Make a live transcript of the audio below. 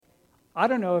I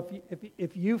don't know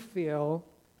if you feel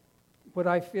what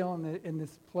I feel in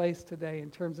this place today in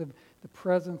terms of the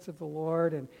presence of the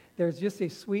Lord. And there's just a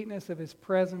sweetness of His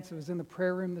presence. It was in the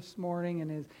prayer room this morning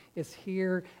and is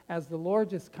here as the Lord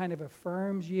just kind of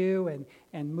affirms you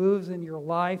and moves in your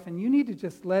life. And you need to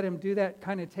just let Him do that,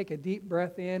 kind of take a deep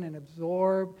breath in and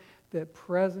absorb the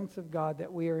presence of God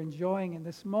that we are enjoying in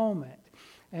this moment.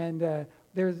 And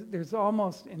there's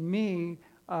almost in me,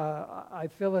 I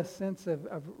feel a sense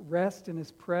of rest in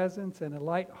His presence and a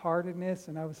lightheartedness.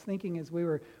 And I was thinking as we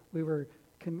were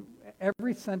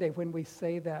every Sunday when we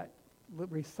say that,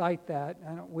 recite that,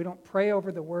 we don't pray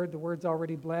over the Word. The Word's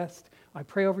already blessed. I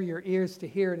pray over your ears to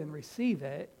hear it and receive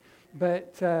it,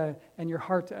 but and your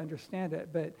heart to understand it.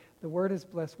 But the Word is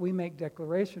blessed. We make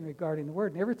declaration regarding the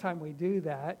Word, and every time we do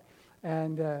that,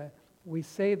 and we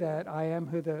say that I am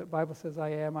who the Bible says I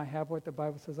am, I have what the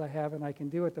Bible says I have, and I can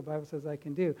do what the Bible says I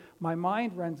can do. My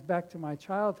mind runs back to my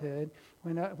childhood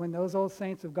when those old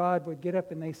saints of God would get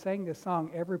up and they sang this song,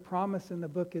 "Every promise in the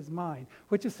book is mine,"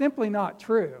 which is simply not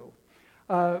true.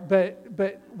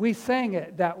 But we sang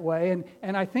it that way,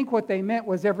 and I think what they meant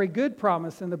was every good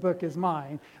promise in the book is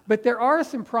mine. But there are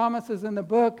some promises in the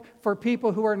book for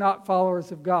people who are not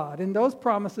followers of God, and those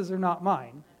promises are not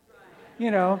mine.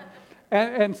 You know.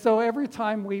 And so every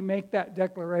time we make that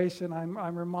declaration,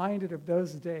 I'm reminded of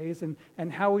those days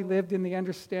and how we lived in the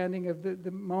understanding of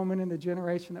the moment and the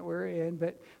generation that we're in.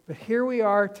 But here we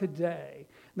are today.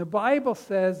 The Bible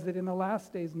says that in the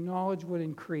last days, knowledge would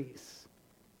increase.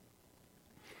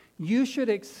 You should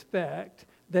expect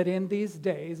that in these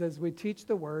days, as we teach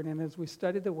the Word and as we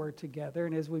study the Word together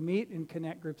and as we meet in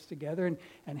connect groups together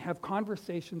and have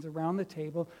conversations around the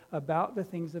table about the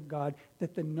things of God,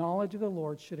 that the knowledge of the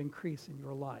Lord should increase in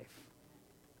your life.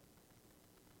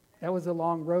 That was a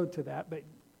long road to that, but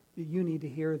you need to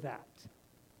hear that.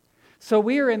 So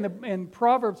we are in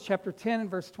Proverbs chapter 10 and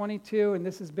verse 22, and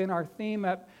this has been our theme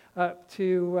up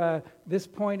to this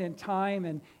point in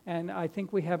time, and I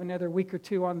think we have another week or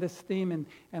two on this theme,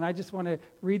 and I just want to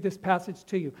read this passage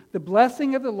to you. The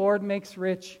blessing of the Lord makes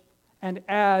rich and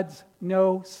adds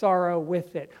no sorrow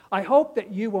with it. I hope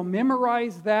that you will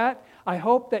memorize that. I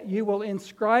hope that you will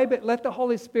inscribe it. Let the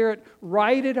Holy Spirit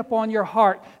write it upon your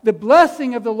heart. The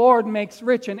blessing of the Lord makes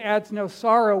rich and adds no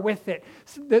sorrow with it.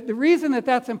 So the reason that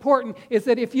that's important is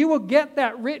that if you will get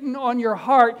that written on your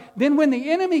heart, then when the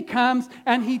enemy comes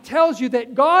and he tells you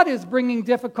that God is bringing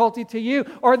difficulty to you,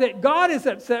 or that God is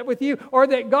upset with you, or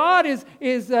that God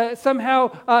is somehow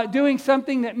doing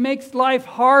something that makes life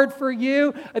hard for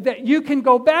you, that you can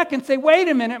go back and say, wait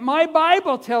a minute, my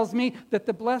Bible tells me that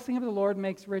the blessing of the Lord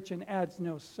makes rich and adds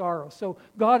no sorrow. So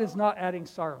God is not adding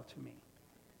sorrow to me.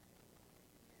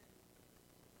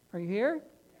 Are you here?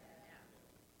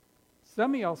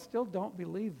 Some of y'all still don't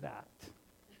believe that.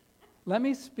 Let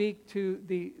me speak to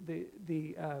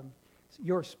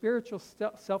your spiritual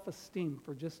self-esteem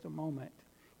for just a moment.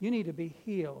 You need to be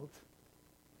healed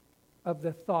of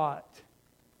the thought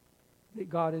that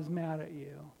God is mad at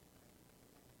you,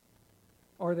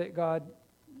 or that God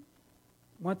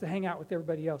wants to hang out with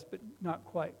everybody else, but not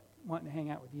quite wanting to hang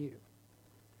out with you.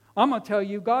 I'm going to tell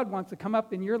you, God wants to come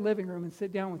up in your living room and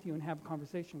sit down with you and have a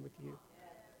conversation with you.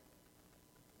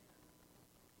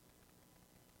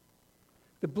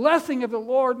 The blessing of the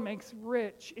Lord makes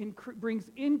rich,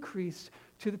 brings increase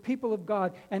to the people of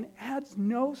God, and adds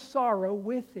no sorrow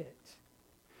with it.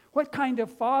 What kind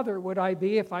of father would I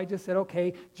be if I just said,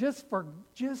 okay, just for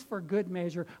good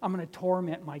measure, I'm going to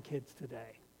torment my kids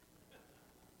today?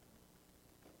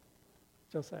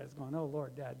 Josiah's going, oh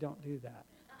Lord, Dad, don't do that.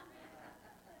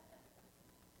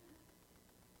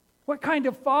 What kind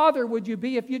of father would you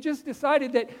be if you just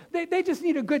decided that they just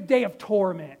need a good day of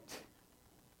torment?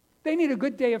 They need a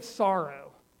good day of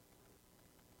sorrow.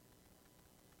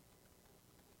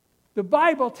 The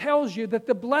Bible tells you that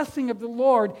the blessing of the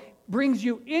Lord brings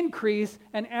you increase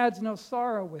and adds no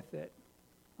sorrow with it.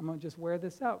 I'm going to just wear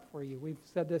this out for you. We've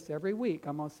said this every week.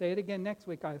 I'm going to say it again next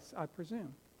week, I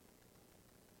presume.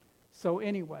 So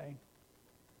anyway,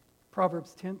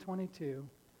 Proverbs 10:22,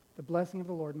 the blessing of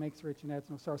the Lord makes rich and adds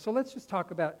no sorrow. So let's just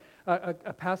talk about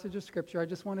a passage of Scripture. I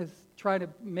just want to try to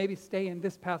maybe stay in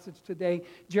this passage today.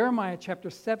 Jeremiah chapter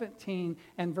 17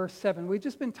 and verse 7. We've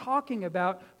just been talking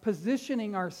about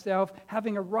positioning ourselves,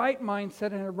 having a right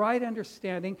mindset and a right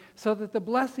understanding so that the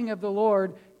blessing of the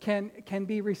Lord can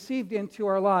be received into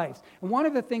our lives. And one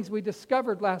of the things we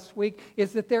discovered last week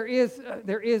is that there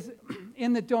is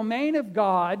in the domain of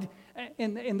God,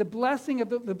 in the blessing of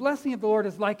the blessing of the Lord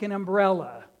is like an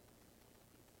umbrella.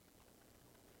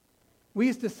 We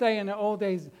used to say in the old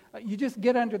days, you just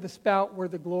get under the spout where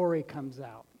the glory comes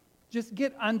out. Just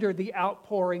get under the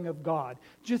outpouring of God.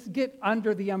 Just get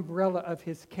under the umbrella of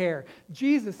His care.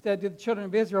 Jesus said to the children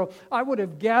of Israel, I would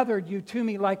have gathered you to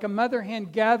me like a mother hen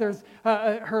gathers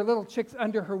her little chicks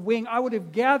under her wing. I would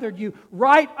have gathered you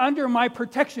right under my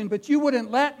protection, but you wouldn't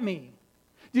let me.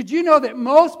 Did you know that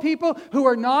most people who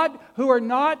are not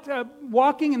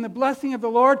walking in the blessing of the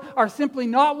Lord are simply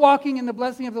not walking in the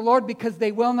blessing of the Lord because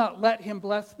they will not let Him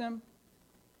bless them?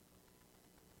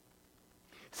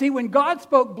 See, when God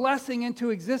spoke blessing into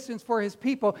existence for His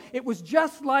people, it was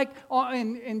just like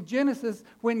in Genesis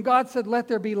when God said, let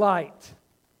there be light.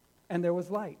 And there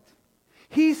was light.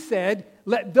 He said,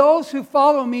 let those who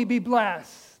follow me be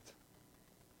blessed,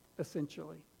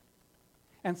 essentially.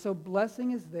 And so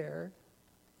blessing is there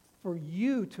for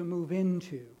you to move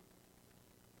into.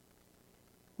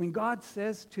 When God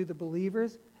says to the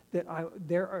believers that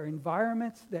there are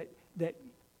environments that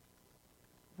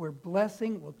where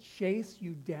blessing will chase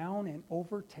you down and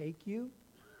overtake you,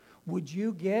 would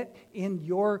you get in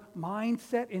your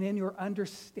mindset and in your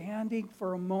understanding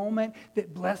for a moment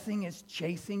that blessing is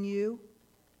chasing you?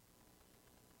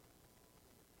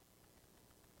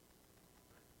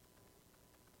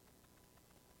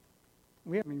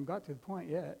 We haven't even got to the point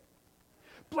yet.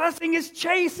 Blessing is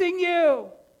chasing you.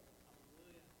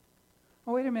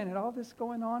 Oh, wait a minute, all this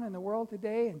going on in the world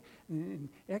today and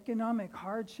economic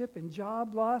hardship and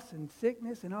job loss and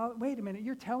sickness and all. Wait a minute,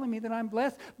 you're telling me that I'm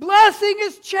blessed? Blessing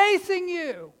is chasing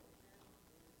you.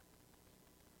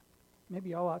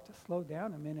 Maybe y'all ought to slow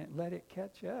down a minute and let it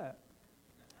catch up.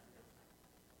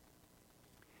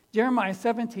 Jeremiah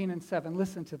 17:7,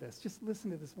 listen to this. Just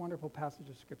listen to this wonderful passage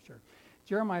of Scripture.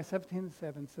 Jeremiah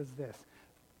 17:7 says this,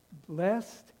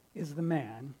 blessed is the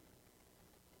man.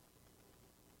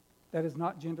 That is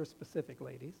not gender specific,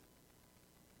 ladies.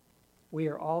 We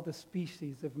are all the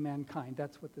species of mankind.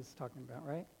 That's what this is talking about,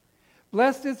 right?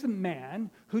 Blessed is the man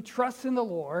who trusts in the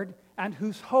Lord and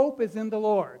whose hope is in the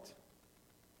Lord.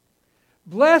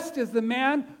 Blessed is the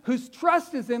man whose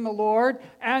trust is in the Lord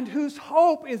and whose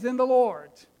hope is in the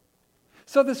Lord.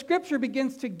 So the Scripture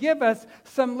begins to give us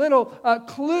some little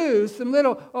clues, some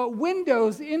little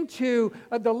windows into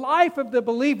the life of the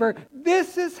believer.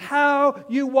 This is how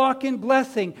you walk in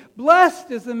blessing.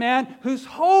 Blessed is the man whose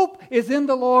hope is in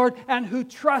the Lord and who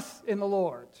trusts in the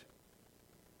Lord.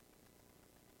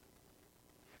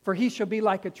 For he shall be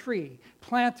like a tree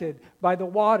planted by the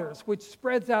waters, which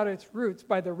spreads out its roots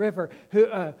by the river,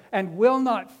 and will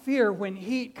not fear when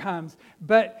heat comes,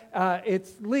 but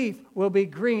its leaf will be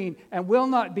green, and will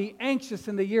not be anxious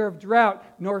in the year of drought,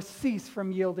 nor cease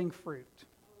from yielding fruit.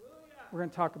 We're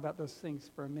going to talk about those things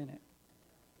for a minute.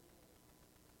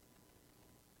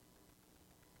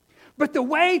 But the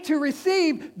way to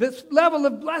receive this level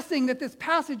of blessing that this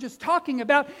passage is talking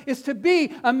about is to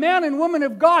be a man and woman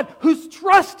of God whose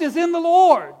trust is in the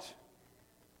Lord.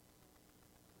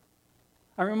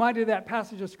 I'm reminded of that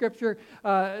passage of Scripture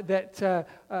that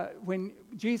when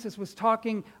Jesus was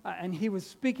talking and He was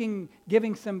speaking,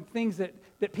 giving some things that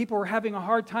people were having a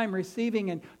hard time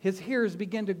receiving, and His hearers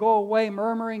began to go away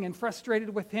murmuring and frustrated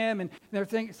with Him, and they're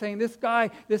saying,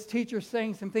 this teacher's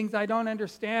saying some things I don't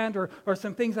understand, or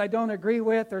some things I don't agree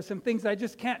with, or some things I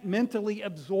just can't mentally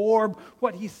absorb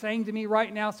what he's saying to me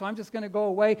right now, so I'm just going to go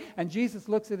away. And Jesus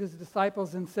looks at His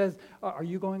disciples and says, are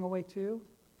you going away too?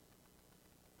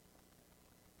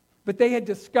 But they had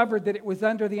discovered that it was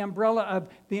under the umbrella of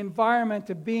the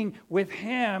environment of being with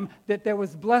Him that there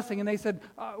was blessing. And they said,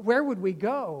 where would we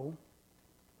go?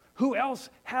 Who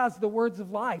else has the words of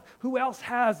life? Who else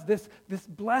has this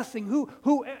blessing?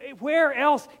 Where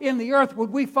else in the earth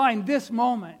would we find this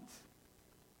moment?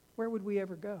 Where would we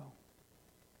ever go?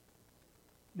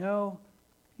 No,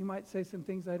 you might say some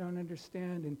things I don't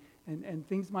understand, and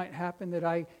things might happen that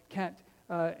I can't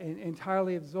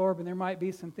entirely absorb, and there might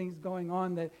be some things going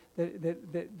on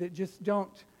that just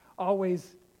don't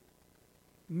always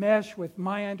mesh with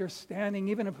my understanding,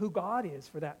 even of who God is,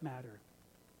 for that matter.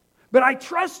 But I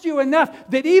trust you enough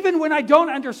that even when I don't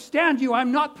understand you,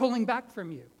 I'm not pulling back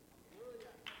from you.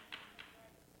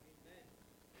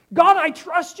 God, I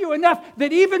trust you enough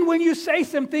that even when you say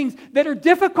some things that are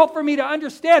difficult for me to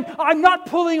understand, I'm not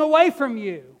pulling away from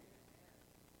you.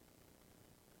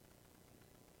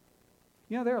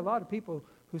 You know, there are a lot of people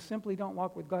who simply don't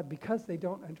walk with God because they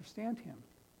don't understand Him.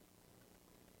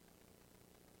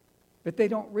 But they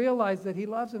don't realize that He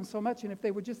loves them so much, and if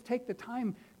they would just take the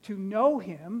time to know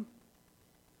Him,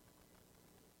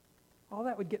 all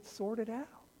that would get sorted out.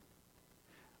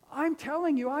 I'm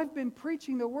telling you, I've been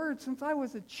preaching the Word since I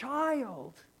was a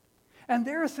child. And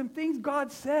there are some things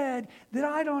God said that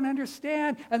I don't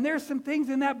understand. And there's some things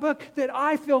in that book that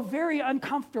I feel very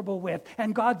uncomfortable with.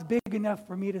 And God's big enough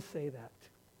for me to say that.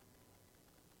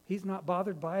 He's not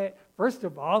bothered by it. First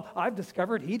of all, I've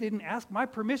discovered he didn't ask my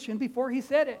permission before he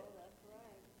said it.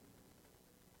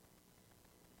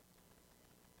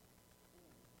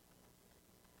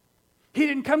 He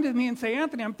didn't come to me and say,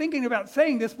 Anthony, I'm thinking about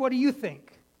saying this. What do you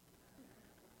think?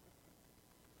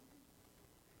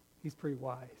 He's pretty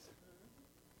wise.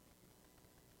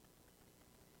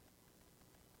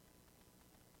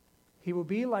 He will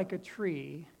be like a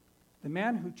tree, the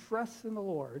man who trusts in the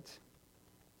Lord,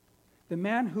 the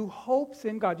man who hopes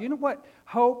in God. You know what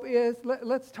hope is?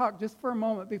 Let's talk just for a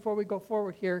moment before we go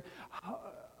forward here.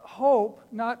 Hope,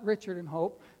 not Richard and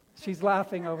Hope. She's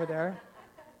laughing over there.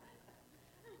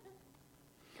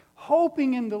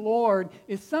 Hoping in the Lord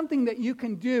is something that you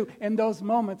can do in those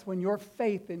moments when your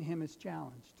faith in Him is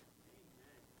challenged.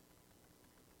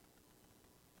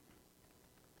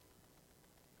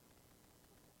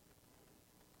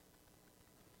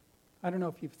 I don't know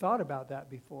if you've thought about that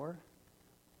before.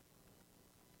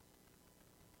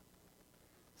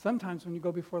 Sometimes when you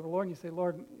go before the Lord and you say,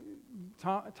 Lord,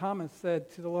 Thomas said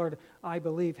to the Lord, I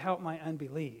believe, help my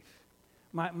unbelief.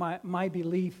 My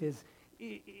belief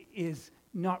is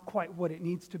not quite what it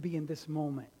needs to be in this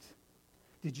moment.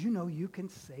 Did you know you can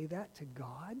say that to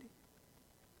God?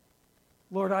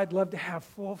 Lord, I'd love to have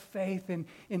full faith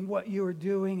in what you are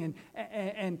doing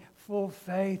and full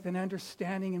faith and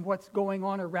understanding in what's going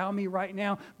on around me right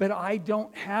now, but I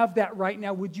don't have that right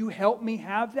now. Would you help me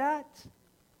have that?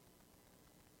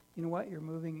 You know what? You're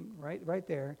moving right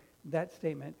there, that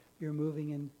statement, you're moving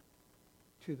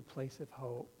into the place of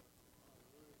hope.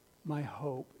 My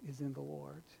hope is in the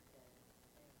Lord.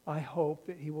 I hope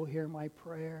that He will hear my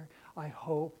prayer. I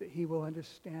hope that He will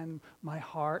understand my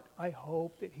heart. I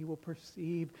hope that He will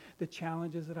perceive the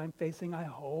challenges that I'm facing. I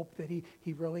hope that He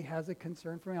really has a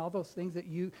concern for me. All those things that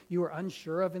you are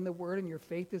unsure of in the Word and your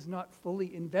faith is not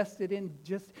fully invested in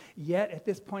just yet at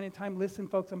this point in time. Listen,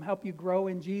 folks, I'm helping you grow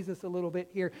in Jesus a little bit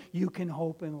here. You can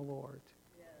hope in the Lord.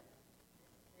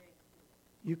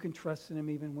 You can trust in Him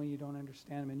even when you don't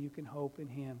understand Him, and you can hope in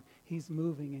Him. He's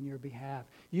moving in your behalf.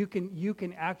 You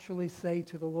can actually say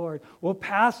to the Lord, well,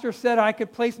 Pastor said I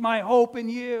could place my hope in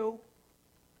you.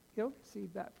 He'll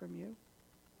receive that from you.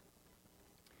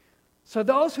 So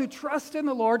those who trust in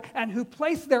the Lord and who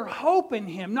place their hope in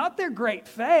Him, not their great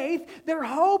faith, their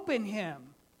hope in Him.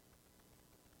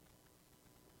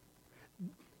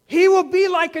 He will be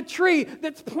like a tree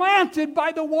that's planted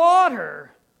by the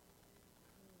water.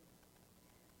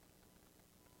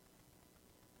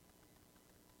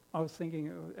 I was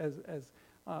thinking as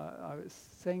I was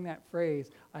saying that phrase,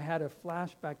 I had a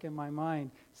flashback in my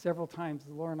mind. Several times,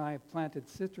 Laura and I have planted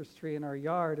citrus tree in our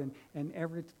yard, and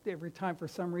every time, for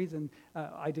some reason,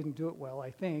 I didn't do it well,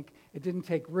 I think. It didn't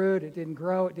take root, it didn't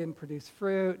grow, it didn't produce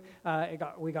fruit.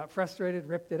 We got frustrated,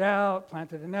 ripped it out,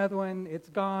 planted another one, it's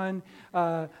gone.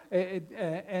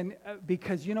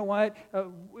 Because you know what?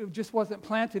 It just wasn't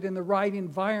planted in the right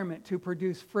environment to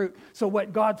produce fruit. So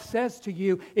what God says to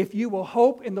you, if you will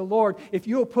hope in the Lord, if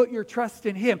you will put your trust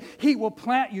in Him, He will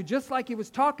plant you, just like He was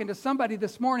talking to somebody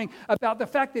this morning about the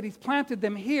fact that He's planted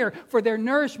them here for their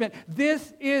nourishment.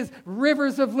 This is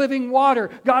rivers of living water.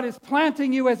 God is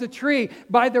planting you as a tree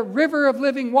by the river of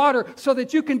living water so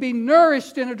that you can be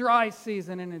nourished in a dry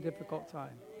season, in a difficult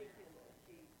time.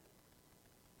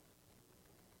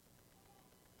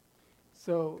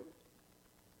 So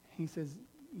He says,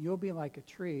 you'll be like a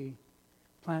tree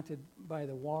planted by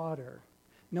the water.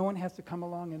 No one has to come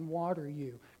along and water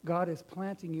you. God is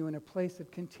planting you in a place of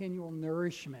continual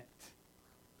nourishment.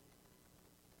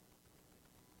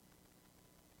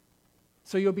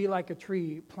 So you'll be like a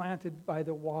tree planted by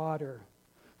the water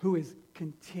who is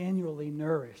continually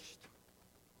nourished,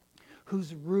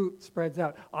 whose root spreads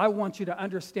out. I want you to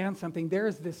understand something. There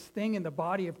is this thing in the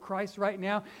body of Christ right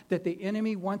now that the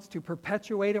enemy wants to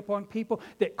perpetuate upon people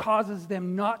that causes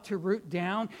them not to root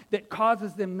down, that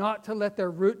causes them not to let their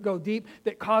root go deep,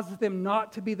 that causes them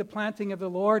not to be the planting of the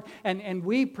Lord. And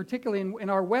we, particularly in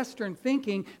our Western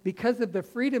thinking, because of the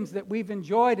freedoms that we've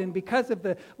enjoyed and because of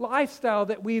the lifestyle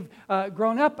that we've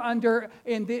grown up under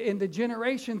in the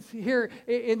generations here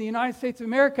in the United States of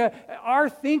America, our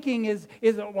thinking is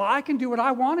well, I can do what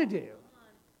I want to do.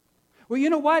 Well,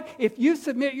 you know what? If you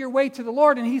submit your way to the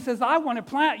Lord and He says, I want to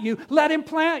plant you, let Him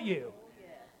plant you.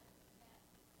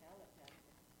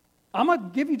 I'm going to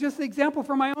give you just an example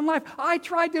from my own life. I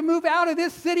tried to move out of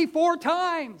this city 4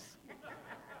 times.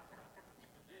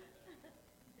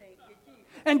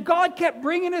 And God kept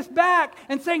bringing us back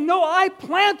and saying, no, I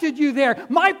planted you there.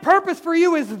 My purpose for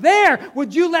you is there.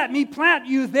 Would you let me plant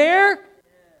you there?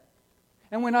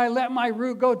 And when I let my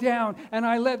root go down and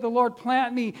I let the Lord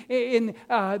plant me in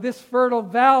this fertile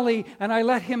valley and I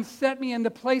let Him set me in the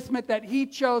placement that He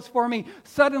chose for me,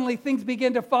 suddenly things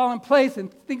begin to fall in place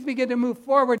and things begin to move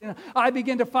forward. And I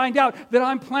begin to find out that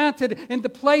I'm planted in the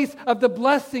place of the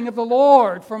blessing of the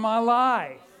Lord for my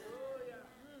life.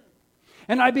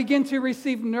 And I begin to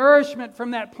receive nourishment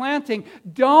from that planting.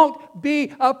 Don't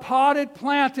be a potted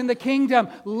plant in the kingdom.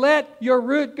 Let your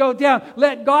root go down.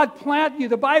 Let God plant you.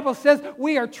 The Bible says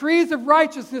we are trees of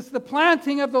righteousness, the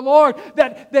planting of the Lord,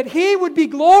 that He would be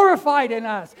glorified in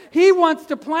us. He wants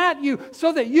to plant you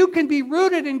so that you can be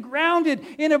rooted and grounded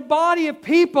in a body of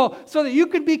people, so that you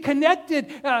can be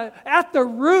connected at the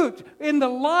root in the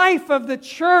life of the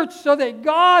church, so that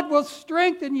God will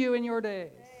strengthen you in your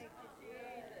days.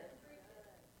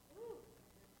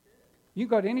 You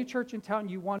go to any church in town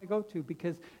you want to go to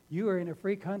because you are in a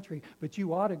free country, but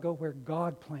you ought to go where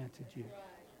God planted you.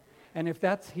 And if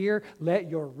that's here, let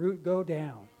your root go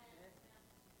down.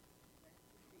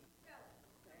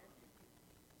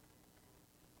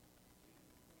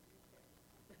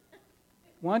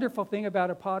 Wonderful thing about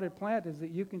a potted plant is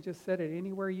that you can just set it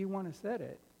anywhere you want to set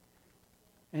it.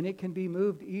 And it can be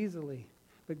moved easily.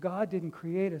 But God didn't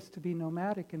create us to be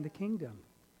nomadic in the kingdom.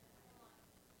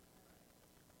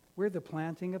 We're the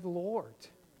planting of the Lord.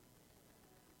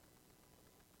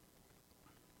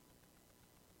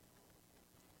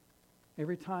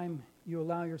 Every time you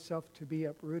allow yourself to be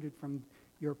uprooted from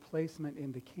your placement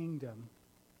in the kingdom,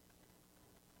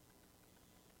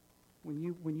 when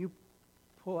you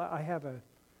pull out, I have a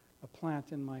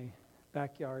plant in my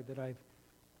backyard that I've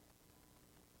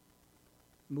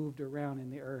moved around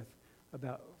in the earth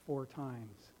about 4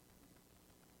 times.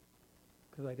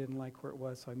 Because I didn't like where it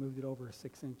was, so I moved it over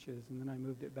 6 inches, and then I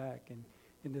moved it back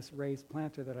in this raised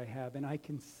planter that I have. And I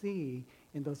can see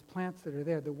in those plants that are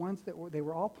there, the ones that they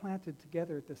were all planted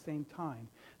together at the same time.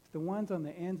 The ones on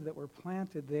the ends that were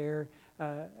planted there,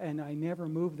 and I never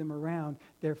moved them around,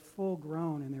 they're full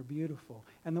grown and they're beautiful.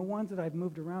 And the ones that I've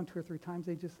moved around 2 or 3 times,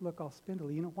 they just look all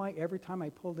spindly. You know why? Every time I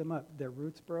pulled them up, their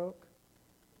roots broke.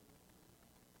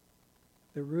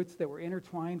 The roots that were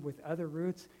intertwined with other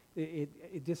roots,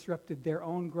 it disrupted their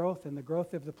own growth and the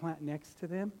growth of the plant next to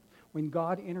them. When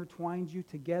God intertwines you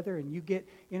together and you get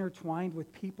intertwined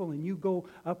with people and you go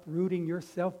uprooting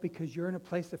yourself because you're in a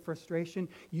place of frustration,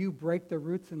 you break the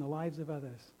roots in the lives of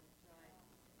others.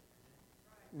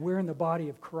 We're in the body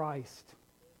of Christ.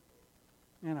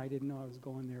 Man, I didn't know I was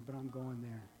going there, but I'm going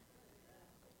there.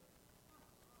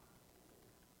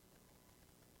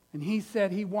 And He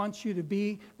said He wants you to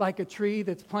be like a tree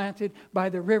that's planted by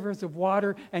the rivers of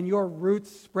water and your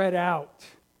roots spread out.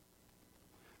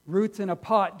 Roots in a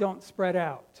pot don't spread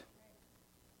out.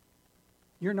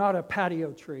 You're not a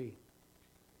patio tree.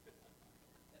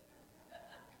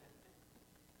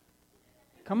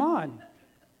 Come on.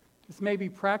 This may be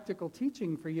practical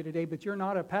teaching for you today, but you're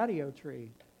not a patio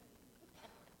tree.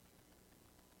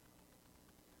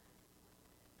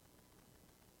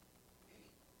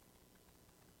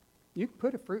 You can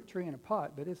put a fruit tree in a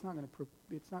pot, but it's not going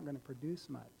to produce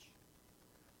much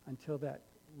until that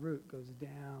root goes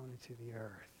down into the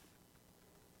earth.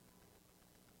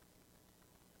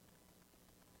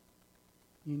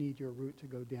 You need your root to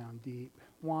go down deep.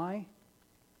 Why?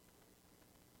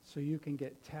 So you can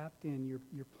get tapped in.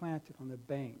 You're planted on the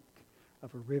bank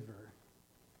of a river.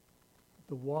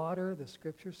 The water, the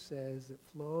Scripture says, that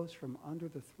flows from under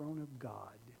the throne of God.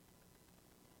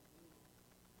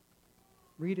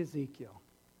 Read Ezekiel.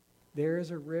 There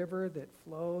is a river that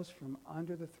flows from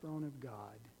under the throne of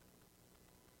God.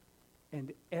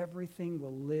 And everything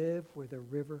will live where the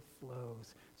river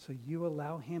flows. So you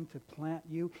allow Him to plant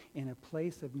you in a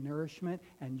place of nourishment,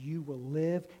 and you will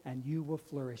live and you will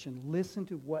flourish. And listen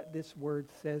to what this word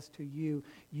says to you.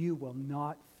 You will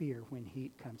not fear when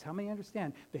heat comes. How many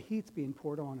understand the heat's being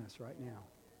poured on us right now?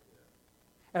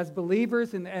 As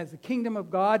believers and as the kingdom of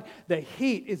God, the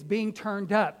heat is being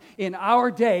turned up in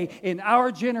our day, in our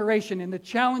generation, in the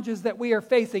challenges that we are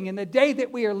facing, in the day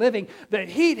that we are living. The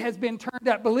heat has been turned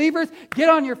up. Believers, get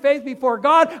on your face before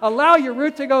God. Allow your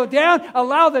root to go down.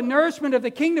 Allow the nourishment of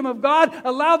the kingdom of God.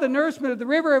 Allow the nourishment of the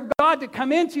river of God to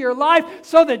come into your life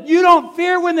so that you don't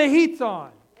fear when the heat's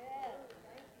on.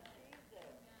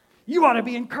 You ought to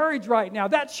be encouraged right now.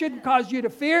 That shouldn't cause you to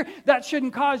fear. That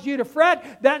shouldn't cause you to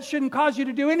fret. That shouldn't cause you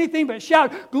to do anything but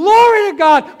shout, "Glory to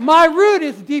God, my root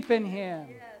is deep in Him.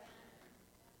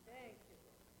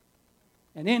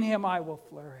 And in Him I will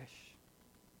flourish."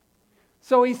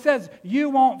 So he says, you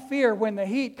won't fear when the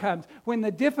heat comes, when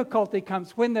the difficulty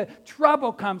comes, when the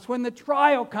trouble comes, when the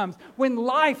trial comes, when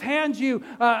life hands you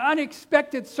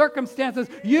unexpected circumstances.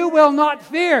 You will not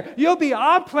fear.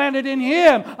 I'm planted in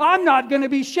Him. I'm not going to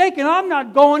be shaken. I'm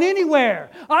not going anywhere.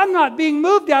 I'm not being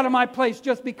moved out of my place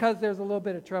just because there's a little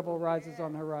bit of trouble rises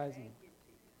on the horizon.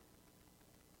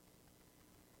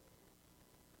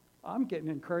 I'm getting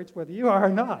encouraged whether you are or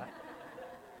not.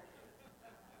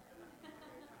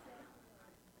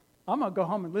 I'm going to go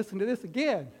home and listen to this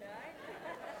again.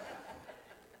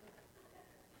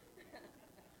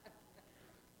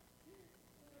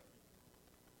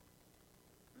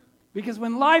 Because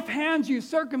when life hands you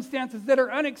circumstances that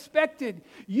are unexpected,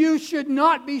 you should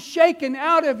not be shaken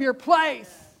out of your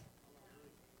place.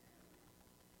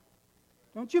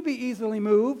 Don't you be easily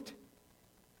moved.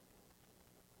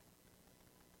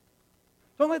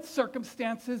 Don't let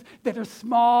circumstances that are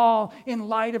small in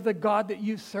light of the God that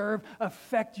you serve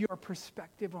affect your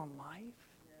perspective on life.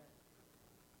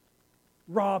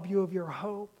 Rob you of your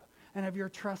hope and of your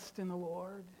trust in the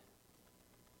Lord.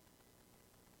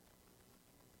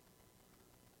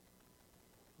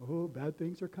 Oh, bad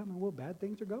things are coming. Well, bad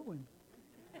things are going.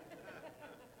 There's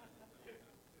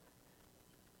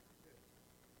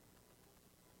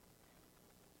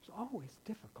always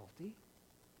difficulty.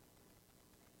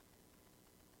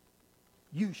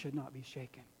 You should not be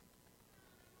shaken.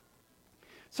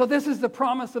 So this is the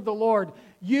promise of the Lord.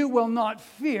 You will not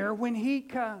fear when He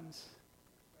comes.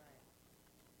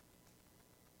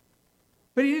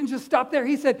 But He didn't just stop there.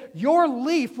 He said, your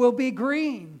leaf will be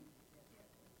green.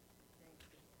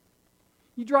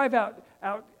 You drive out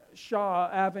Shaw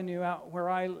Avenue, out where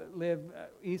I live,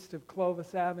 east of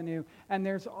Clovis Avenue, and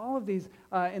there's all of these,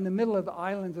 in the middle of the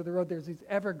islands of the road, there's these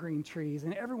evergreen trees.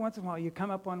 And every once in a while you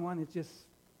come up on one, it's just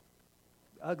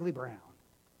ugly brown.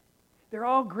 They're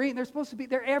all green.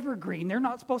 They're evergreen. They're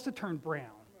not supposed to turn brown.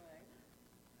 Right.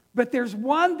 But there's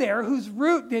one there whose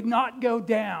root did not go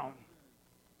down.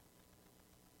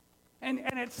 And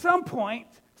at some point,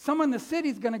 someone in the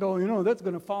city's going to go, that's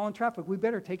going to fall in traffic. We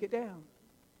better take it down.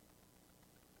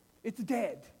 It's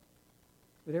dead.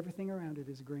 But everything around it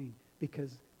is green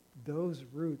because those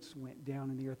roots went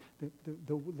down in the earth.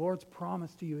 The Lord's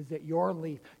promise to you is that your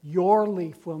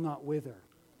leaf will not wither.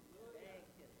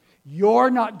 You're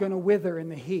not going to wither in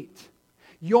the heat.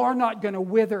 You're not going to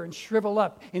wither and shrivel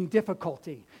up in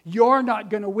difficulty. You're not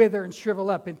going to wither and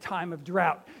shrivel up in time of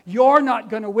drought. You're not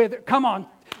going to wither. Come on,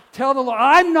 tell the Lord,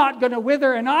 I'm not going to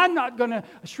wither and I'm not going to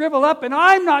shrivel up and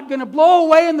I'm not going to blow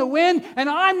away in the wind and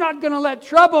I'm not going to let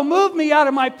trouble move me out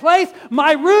of my place.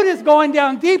 My root is going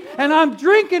down deep and I'm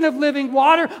drinking of living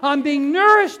water. I'm being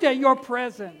nourished at your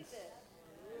presence.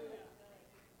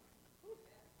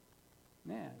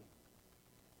 Man.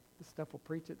 Stuff will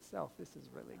preach itself. This is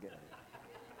really good.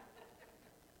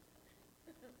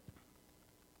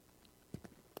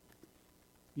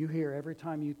 You hear every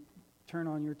time you turn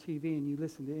on your TV and you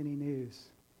listen to any news,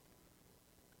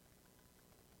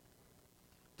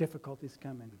 difficulties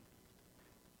coming.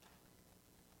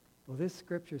 Well, this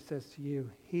scripture says to you,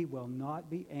 He will not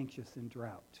be anxious in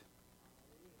drought.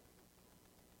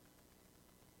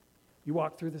 You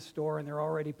walk through the store and they're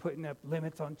already putting up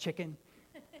limits on chicken.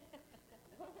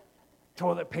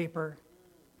 Toilet paper.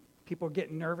 People are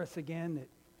getting nervous again that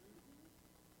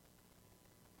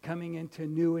coming into a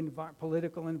new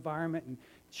political environment and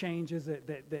changes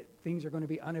that things are going to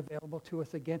be unavailable to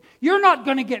us again. You're not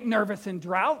going to get nervous in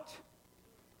drought.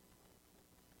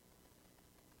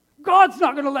 God's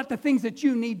not going to let the things that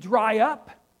you need dry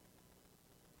up.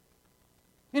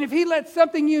 And if He lets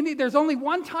something you need, there's only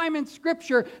one time in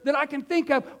Scripture that I can think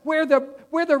of where the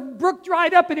brook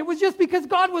dried up, and it was just because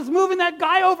God was moving that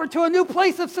guy over to a new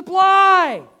place of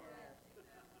supply.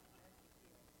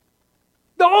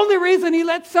 The only reason He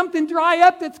lets something dry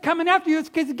up that's coming after you is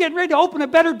because He's getting ready to open a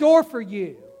better door for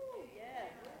you.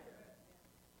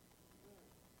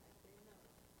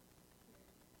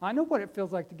 I know what it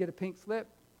feels like to get a pink slip.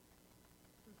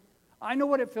 I know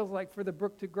what it feels like for the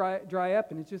brook to dry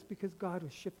up, and it's just because God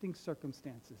was shifting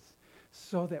circumstances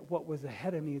so that what was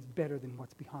ahead of me is better than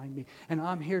what's behind me. And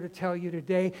I'm here to tell you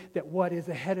today that what is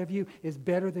ahead of you is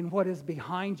better than what is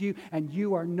behind you, and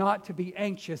you are not to be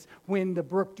anxious when the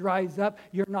brook dries up.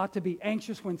 You're not to be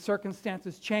anxious when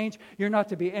circumstances change. You're not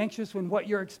to be anxious when what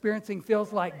you're experiencing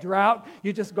feels like drought.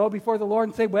 You just go before the Lord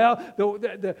and say, well,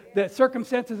 the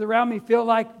circumstances around me feel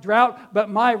like drought, but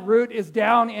my root is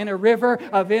down in a river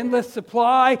of endless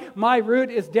supply. My root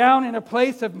is down in a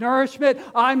place of nourishment.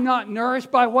 I'm not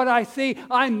nourished by what I see.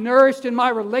 I'm nourished in my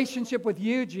relationship with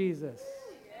you, Jesus.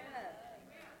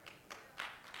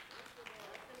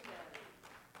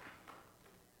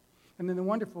 And then the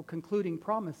wonderful concluding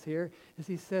promise here is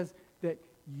he says that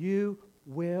you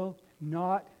will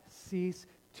not cease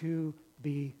to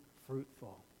be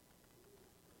fruitful.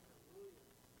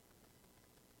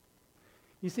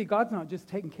 You see, God's not just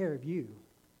taking care of you.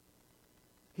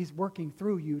 He's working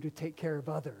through you to take care of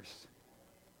others.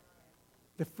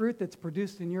 The fruit that's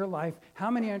produced in your life, how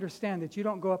many understand that you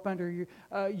don't go up under your,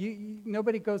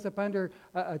 nobody goes up under,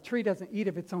 a tree doesn't eat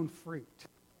of its own fruit.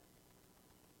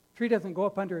 A tree doesn't go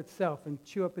up under itself and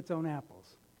chew up its own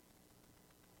apples.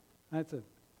 That's a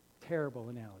terrible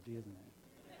analogy, isn't it?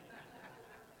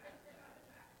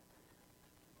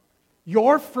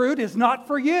 Your fruit is not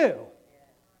for you.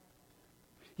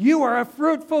 You are a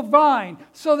fruitful vine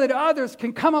so that others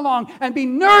can come along and be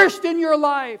nourished in your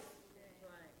life.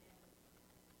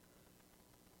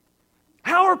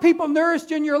 How are people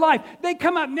nourished in your life? They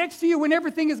come up next to you when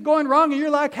everything is going wrong and you're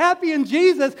like happy in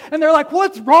Jesus and they're like,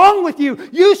 what's wrong with you?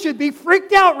 You should be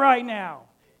freaked out right now.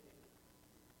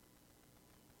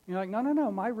 You're like, no,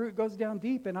 my root goes down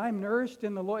deep and I'm nourished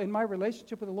in the Lord, in my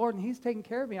relationship with the Lord, and He's taking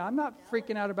care of me. I'm not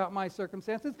freaking out about my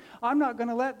circumstances. I'm not going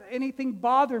to let anything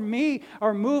bother me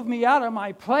or move me out of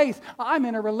my place. I'm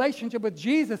in a relationship with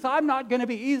Jesus. I'm not going to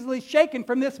be easily shaken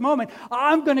from this moment.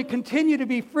 I'm going to continue to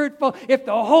be fruitful. If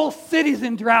the whole city's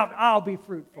in drought, I'll be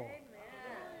fruitful.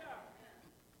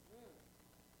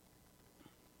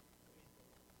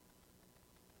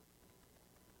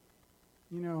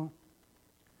 You know,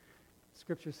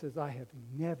 Scripture says, I have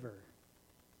never,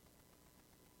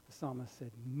 the psalmist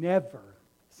said, never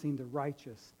seen the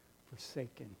righteous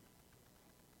forsaken.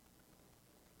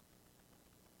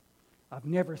 I've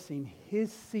never seen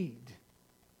his seed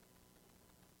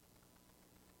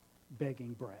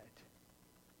begging bread.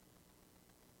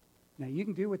 Now, you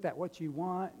can do with that what you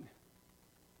want,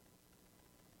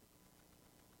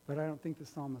 but I don't think the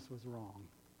psalmist was wrong.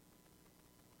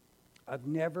 I've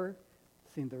never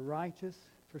seen the righteous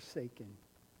forsaken,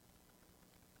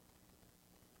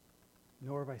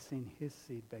 nor have I seen his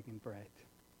seed begging bread.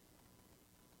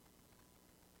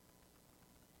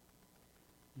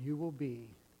 You will be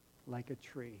like a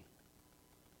tree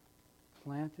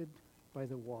planted by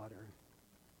the water,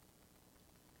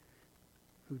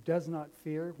 who does not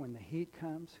fear when the heat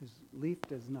comes, whose leaf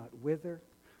does not wither,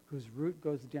 whose root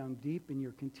goes down deep, and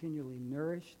you're continually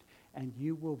nourished, and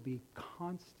you will be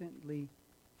constantly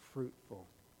fruitful.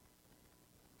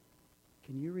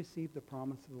 Can you receive the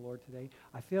promise of the Lord today?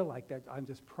 I feel like that I'm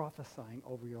just prophesying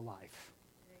over your life.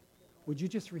 Would you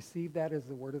just receive that as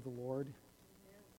the word of the Lord?